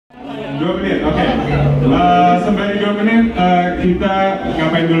2 menit, oke. Sembari 2 menit, kita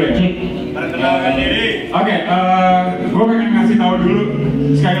ngapain dulu ya? Perkenalkan diri. Oke, gue pengen ngasih tahu dulu.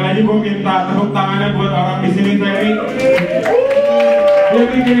 Sekali lagi gue minta tepuk tangannya buat orang di sini tadi. Dia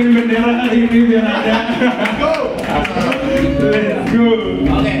bikinin bendera hari ini biar ada. Go. Let's go.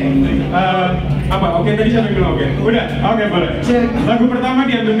 Oke. Apa? Oke, tadi siapa yang bilang oke? Udah? Oke, boleh. Lagu pertama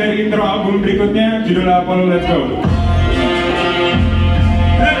diambil dari intro album berikutnya, judulnya Apollo. Let's go.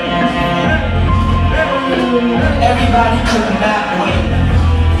 Everybody could not win.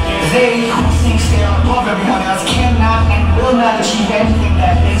 They who thinks they are above everyone else cannot and will not achieve anything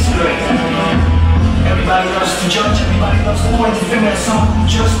that is great. Everybody loves to judge, everybody loves to point the finger at someone who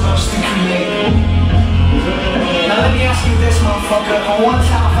just loves to create. Now let me ask you this, motherfucker. On what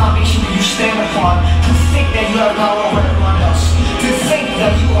type of foundation do you stand upon to think that you have power over everyone else? To think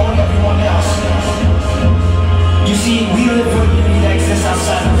that you own everyone else? You see, we live for the beauty that exists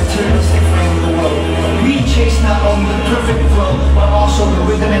outside the materialistic frame of the world. We chase not only the perfect flow, but also the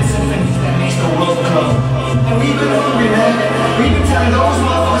rhythm and symphony that makes the world glow. And we've been hungry, man. We've been telling those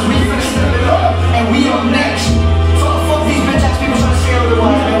motherfuckers we finna step it up, and we are next. Fuck these bitch ass people trying to say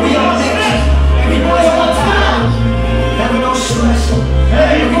otherwise, man. We are next. Everybody's on time. Never no stress.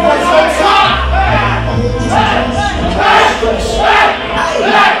 Hey, everybody's on time.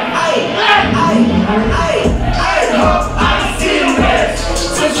 I see you there.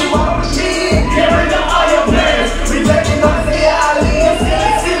 Since you want with me, carrying out all your plans. Rejecting all the ideas,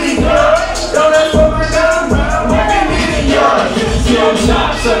 silly girl. Don't ask for my number, working me in yours. Still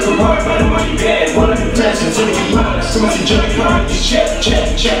shot, sucker hard, but the money bad. One of the blessings in the mind. So much enjoy hard, just check,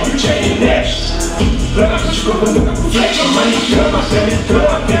 you check your next. Look up at you, go look up, reflect your money. Good, my family, good,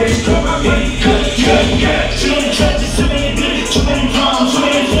 my parents, good, my baby, good. Too many trenches, too many beauty, too many problems, too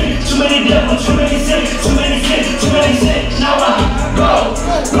many things, too many devils, too many sins, too many sins, too many sins. Now I go.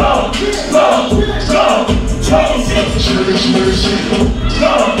 26.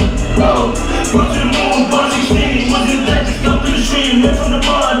 Go. Run to the moon, 16. Wasn't that just come through the stream? Live from the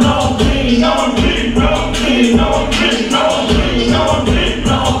mud, now I'm clean, now I'm clean, now I'm clean, now I'm clean, now I'm clean, now I'm clean,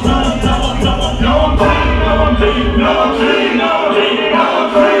 now I'm clean, now I'm clean, now I'm clean, now I'm clean, now I'm clean,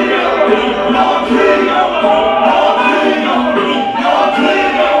 now I'm clean, now I'm clean, now I'm clean,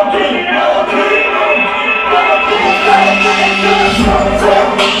 now I'm clean.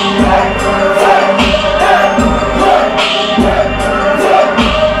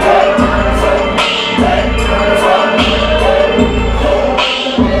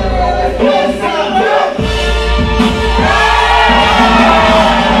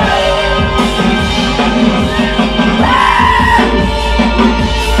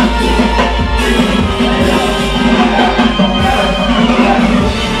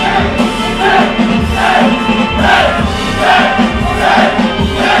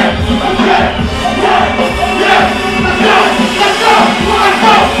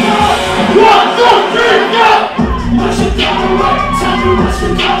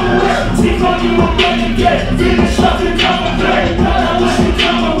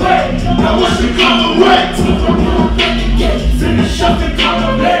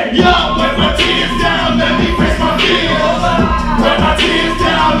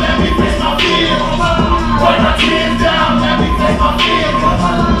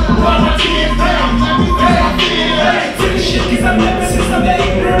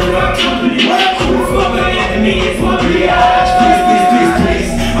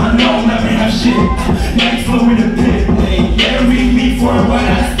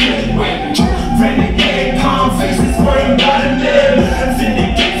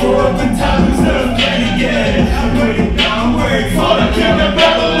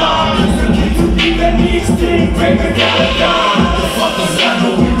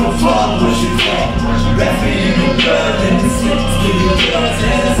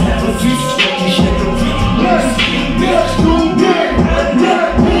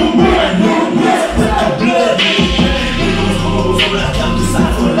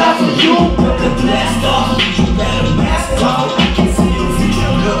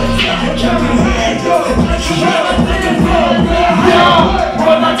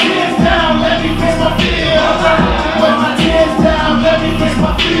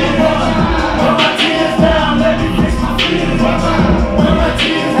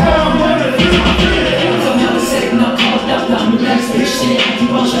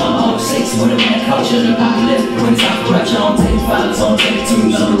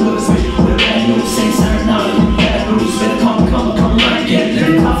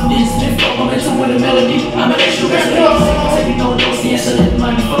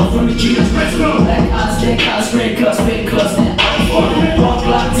 Black eyes, red cuts, fake cuts, and I walk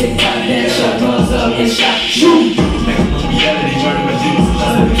like TikTok.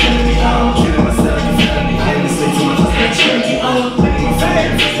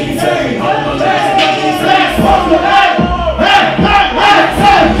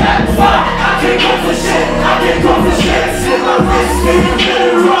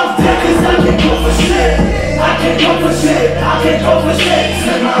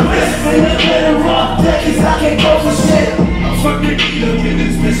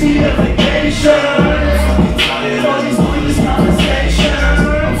 niggas miss me at vacation. I'm tired of all these pointless conversations.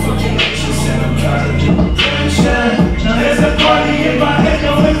 I'm fucking anxious and I'm trying to get redemption. Now there's a party in my head,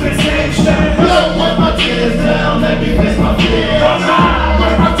 no invitation. Blow wipe my tears down, let me face my fears.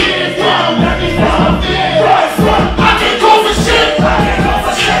 Wipe my tears down, let me face my fears. I can't go for shit, I can't go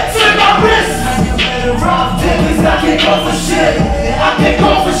for shit. Slip my wrist, I get better off dead. I can't go for shit, I can't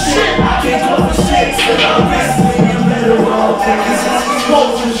go for shit. I can't go for shit, slip my wrist. I get better off dead, cause I can't go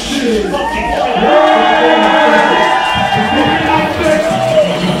for shit.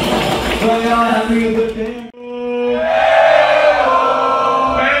 So y'all having a good day?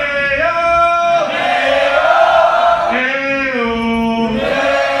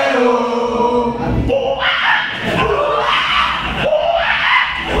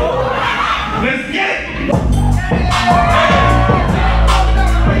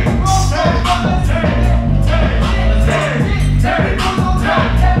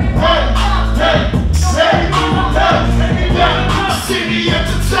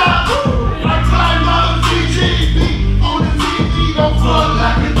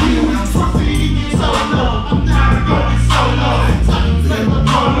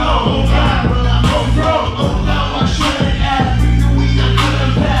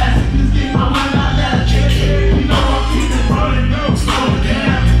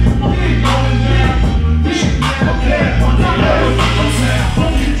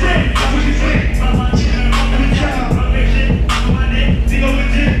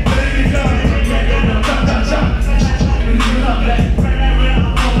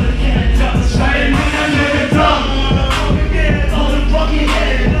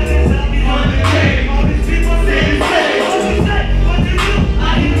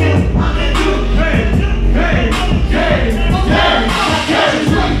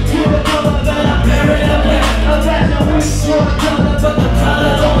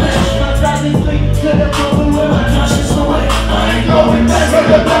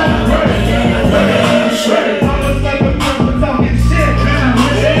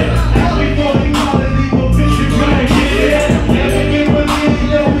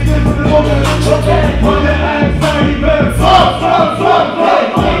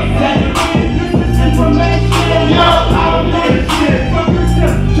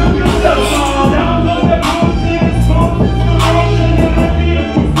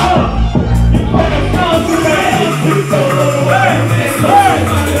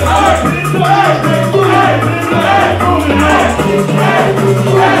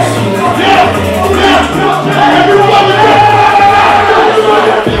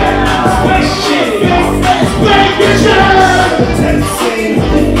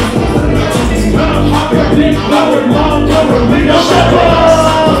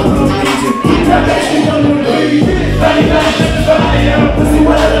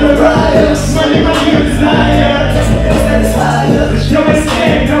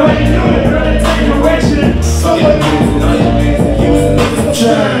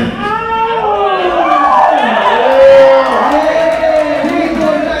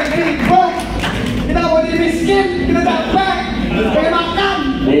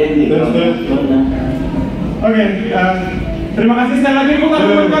 Terima kasih sekali lagi bukan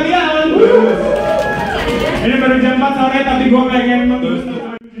buat kalian. Ini baru jam 4 sore tapi gue pengen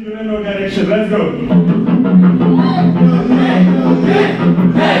judulnya No Direction. Let's go.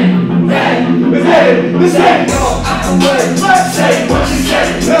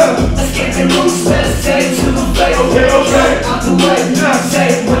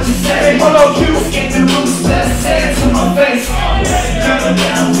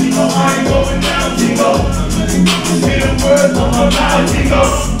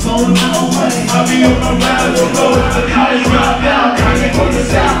 I'll be on my ride, we'll go to the college drop out. I can't go to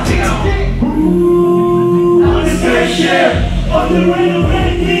South, on the spaceship, on the rain,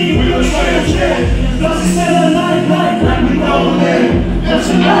 we will try to shit. Lost instead of like we know it.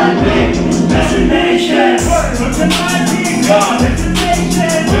 That's a life thing, that's a nation. What's a life thing? God, that's a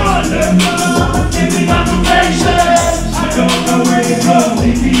nation. God, that's giving operations. I don't know where to go,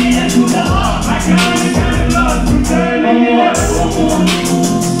 take me into the heart. I can't lost, returning it.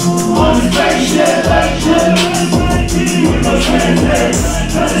 On the spaceship, we go translate.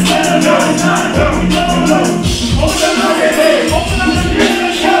 Lost instead of like we know it. Open up your head, open up your head.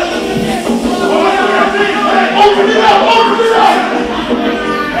 Open it up, open it up!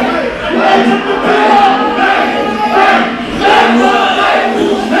 Hey, hey, hey, hey, hey, hey, hey,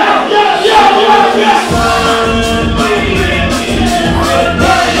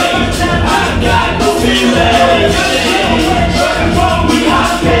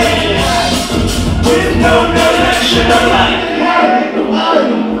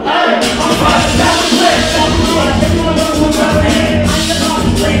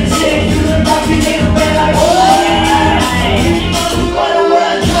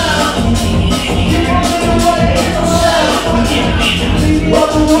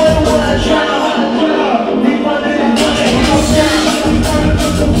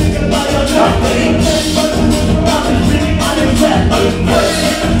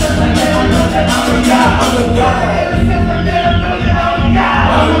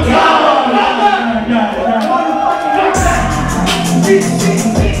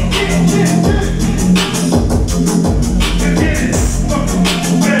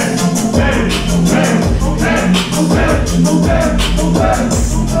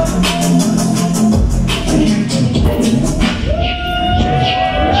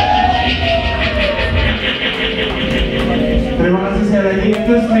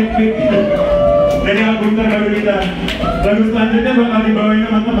 dibawain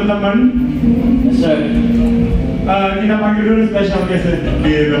sama teman-teman. Kita panggil dulu special guest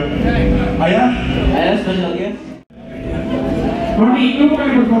gitu. Ayah special guest. Mami, lu bukan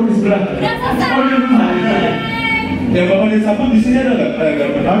yang perform di sebelah. Udah selesai. Oh, udah selesai. Yang bapak disambut di sini ada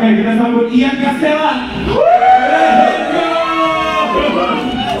nggak? Oke, kita sambut Ian Castella.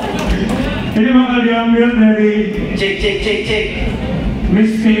 Ini bakal diambil dari Cek.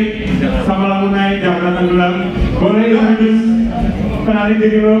 mixtape sama lagu naik jangan datang gelam. Boleh introduce, kenalin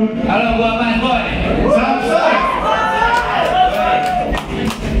diri lo. Halo, gua Bad Boy.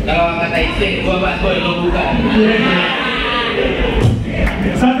 Kalau kata istri, gua Bad Boy, lo bukan.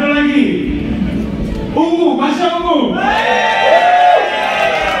 Satu lagi, Ungu, Masya Ungu.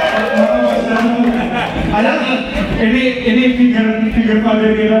 Ada ini figur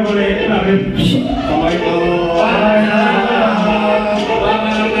father kita boleh ambil.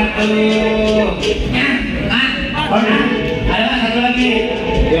 Oke. Ada satu lagi.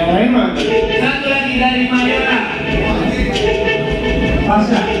 Yang lain mah? Satu lagi dari Mayora.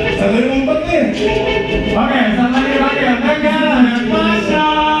 Pasha. Satu yang ngumpet nih. Oke, satu lagi Tegal dan Pasha.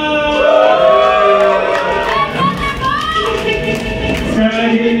 Sekali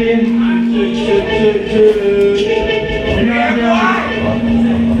lagi ini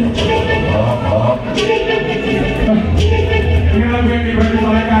lagu yang diproduksi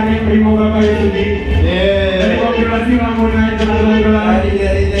oleh Karim Primo Bapak Yusudi. Dari kompilasi lagu naik gelar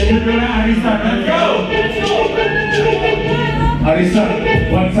judulnya Arisan. Let's go! Arisan,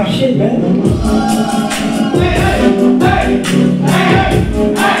 what's up shit man?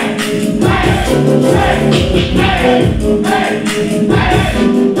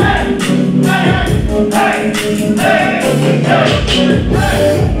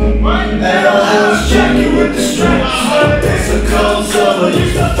 That'll house jacket with the stripes. It's a cold summer,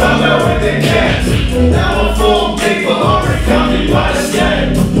 used to fall out with the cats. Now I'm full paper, origami by the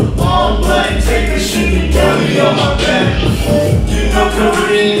stack. All black, take the shit, dirty on my back. You know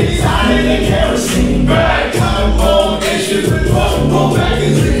Korean is hotter than kerosene. Back time, more issues with more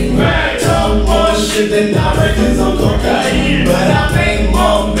magazine. Back time, more shit than directors on cocaine. But I make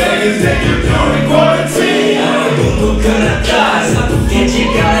more beggars than you do in quarantine. I'm gonna die, so get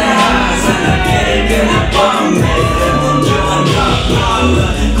you got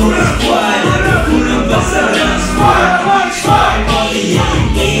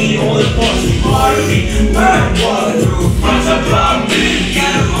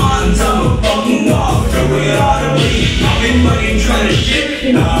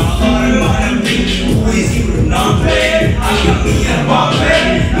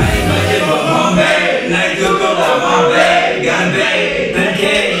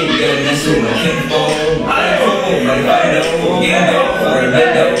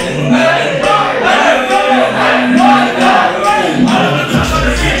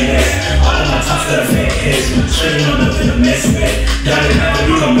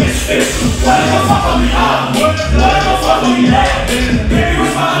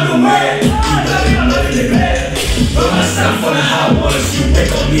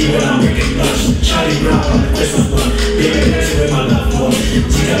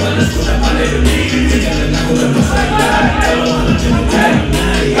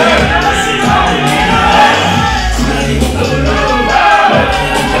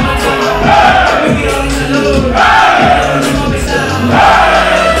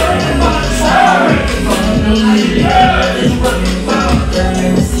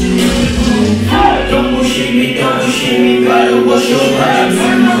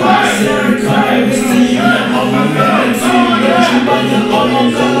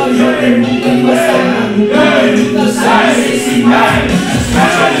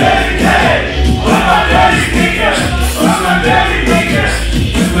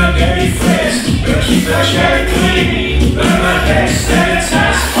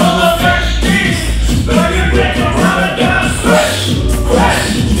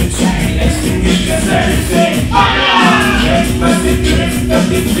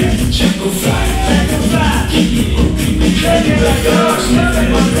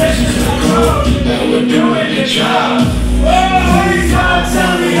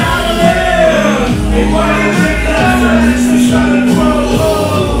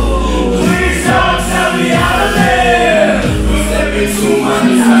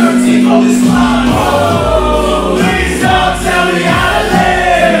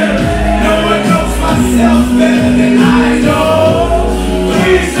better than I know.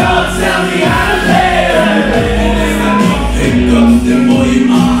 Please don't tell me how to live.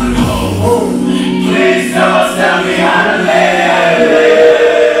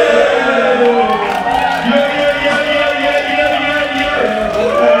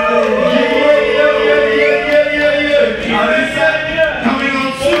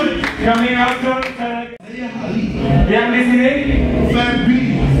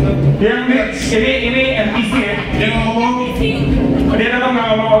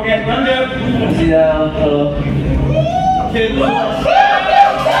 sama oke, lanjut. Siap, halo.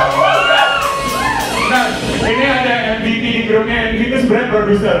 Nah, ini ada MVP di grupnya. MVP itu sebenarnya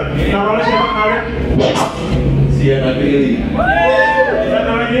produser. Nama lo siapa kenalin? Nagini.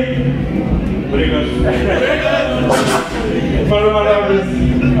 Satu lagi. Berikut. Malu-malu habis.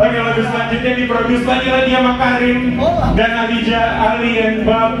 Oke, lagu selanjutnya diproduksi lagi sama Karim dan Adija, Ali, dan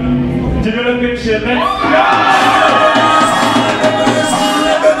Bab. Judulnya Pimpshit.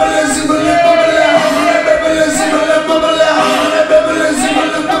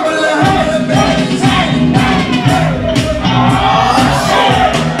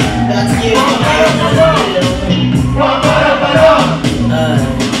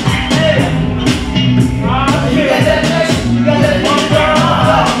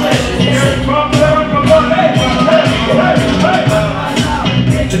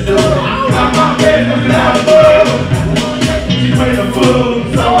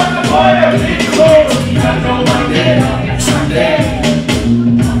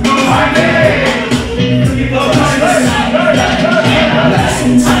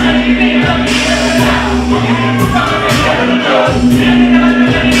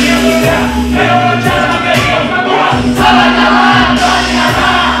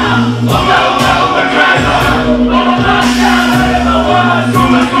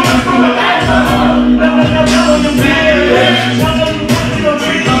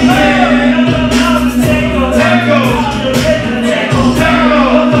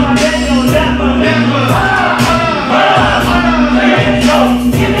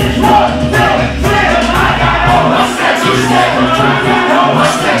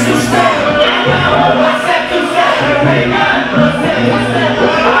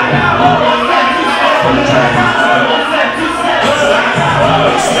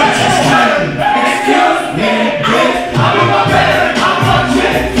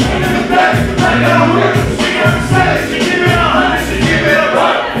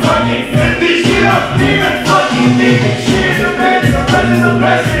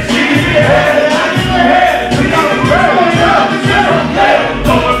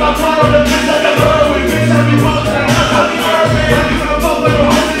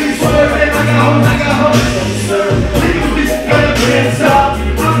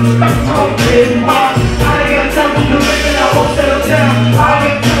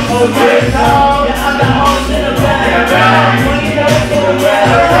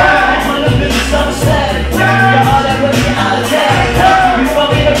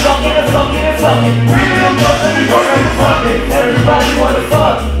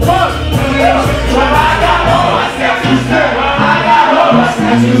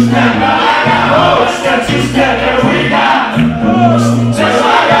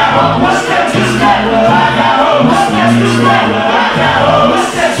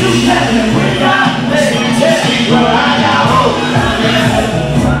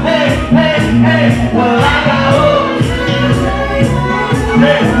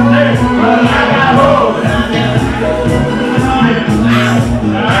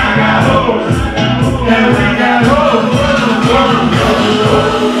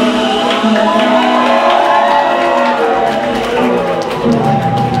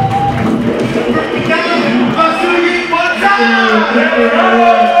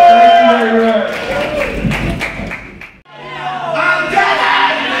 Let's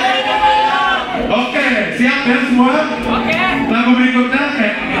go!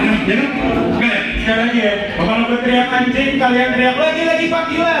 Kalian teriak lagi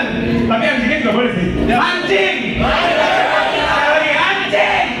panggilan, tapi anjingnya nggak boleh sih. Anjing, lagi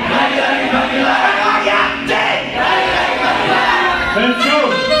anjing, lagi panggilan, lagi anjing. Let's go.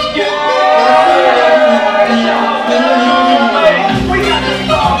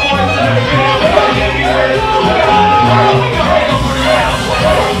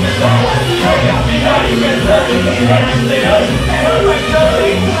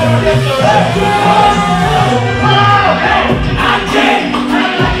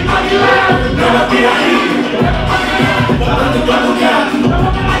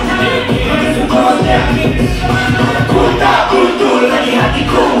 Ku tak butuh lagi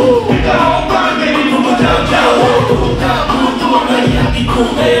hatiku, kau pandai buku jauh-jauh. Ku tak butuh lagi hatiku,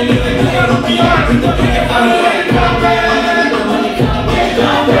 dengan rupiah kita berikan kami.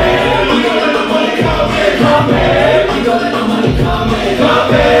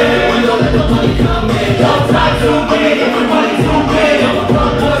 Don't try to win, everybody to win.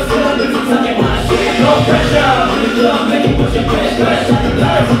 No pressure, make it push your best.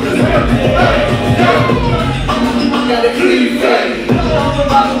 Got a clean face. I'm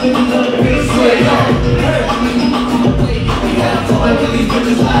about to sway. We have to let these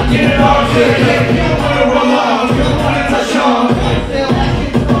bitches get it all good. You don't wanna roll off, you don't wanna touch on.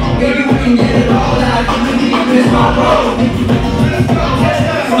 Baby, we can get it all out. You can leave this my road.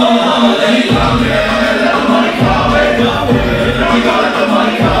 I'ma let it come in. Let the money come in. We gon' let the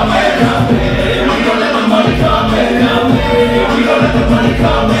money come in. We gon' let the money come in. We gon' let the money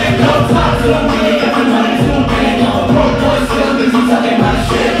come in. No time to the money, get the money to me. Broke boys still busy talking about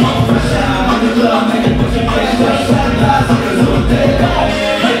shit. Fresh out on the club, making push your face. Just shut eyes on the little day.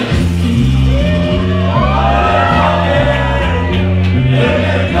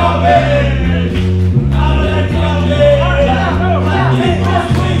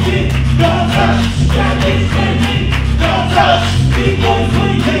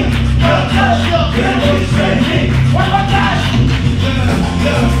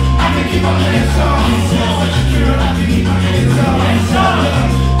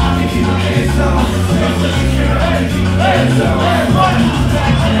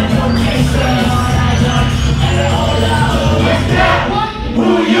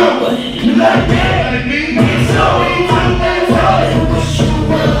 You like me? So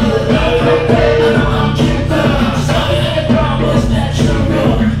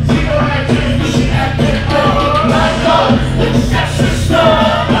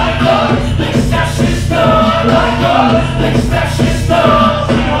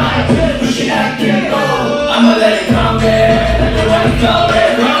I'ma let it come back, let the money come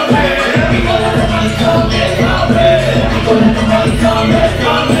back, come back. We gon' let the money come back, come back. We gon' let the money come back,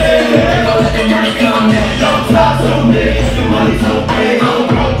 come back. We gon' let the money come back. Don't talk so big, the money so big. I'm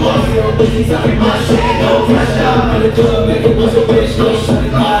broke, boss, you're busy talking my shit. No pressure, I'm in the club, make it bust a bitch, go shut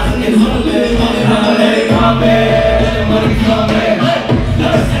it down. I'ma let it come back, let the money come back. Let it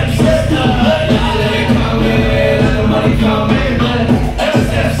come back, let the money come back.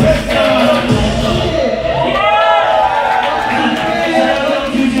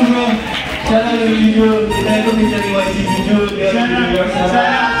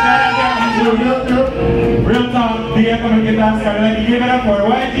 Real talk, Dea teman kita sekali lagi give it up for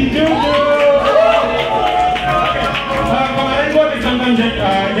YG Juju. Kemarin gue habis nonton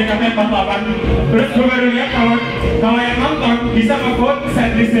JKT 48. Terus gue baru lihat kalau yang nonton bisa nge-vote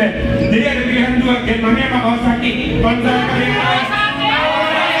setlistnya. Jadi ada pilihan dua, Get Money sama Kawasaki. Kalau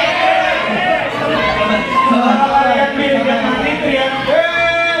misalnya kalian pilih Get Money, teriak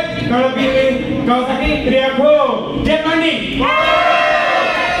kalau pilih Kawasaki, teriak ho. Get Money,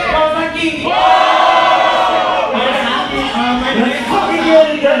 Kawasaki.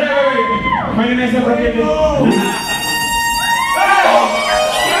 Mainnya seperti itu.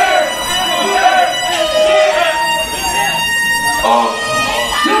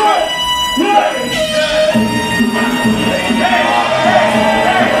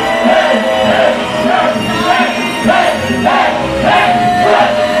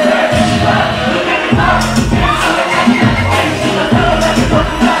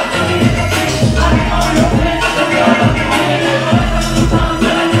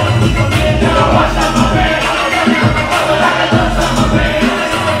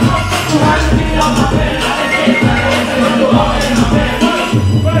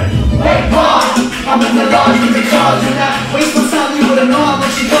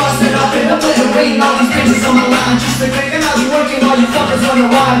 All these bitches on my line, just to think that I'll be working all you fuckers on the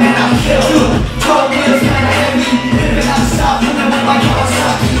line, and I'll kill you. 12 wheels kinda heavy, living out of South, moving with my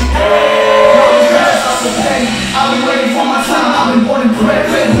Kawasaki. I've been waiting for my time, I've been born and bred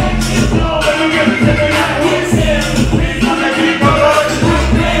ready.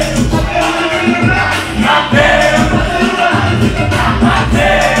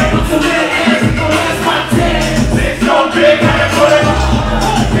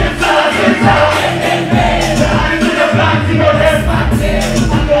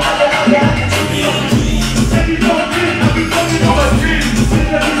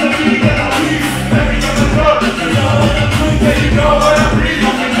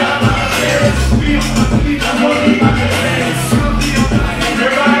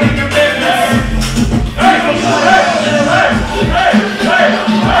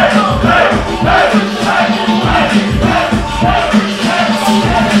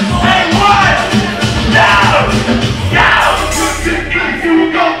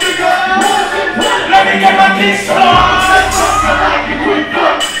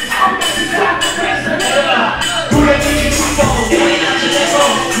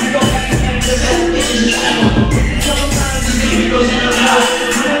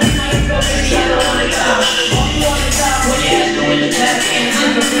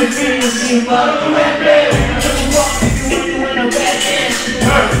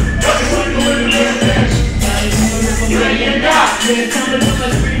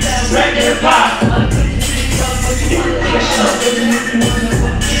 regular pop.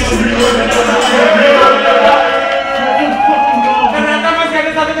 Ternyata masih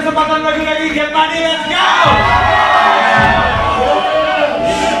ada satu kesempatan lagi get money, let's go!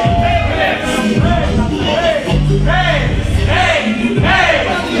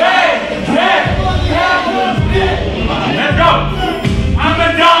 Let's go! I'm a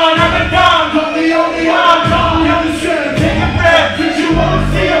dog, I'm the only one. Take a breath, did you want to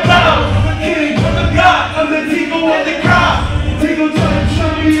see about? I'm the king, I'm the god, I'm the Tigo and the crowd. Tigo trying to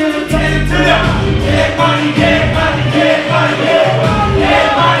show me and I'm trying to them. Get money, get money, get money, get money, get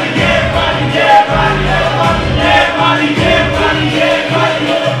money, get money, get money, get money, get money, get money, get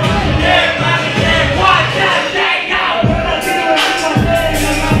money, get money, get what that thing out.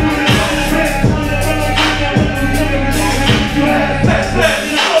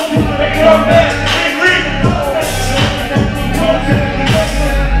 Make it up, man.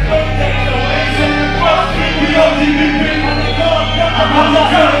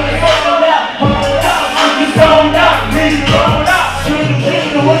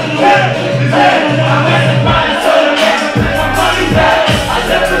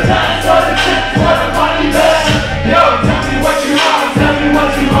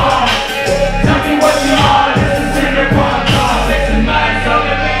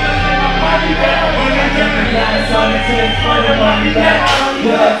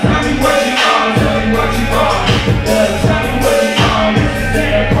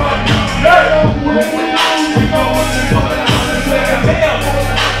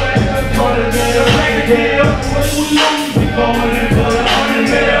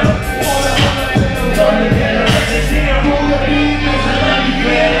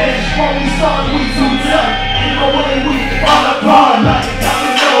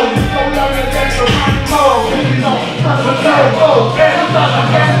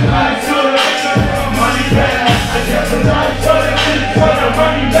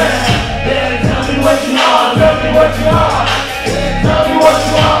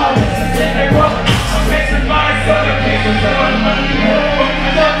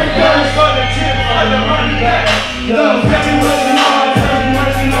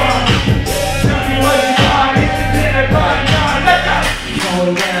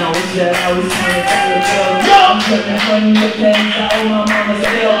 Money, the things I owe my mama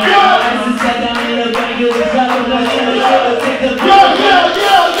still.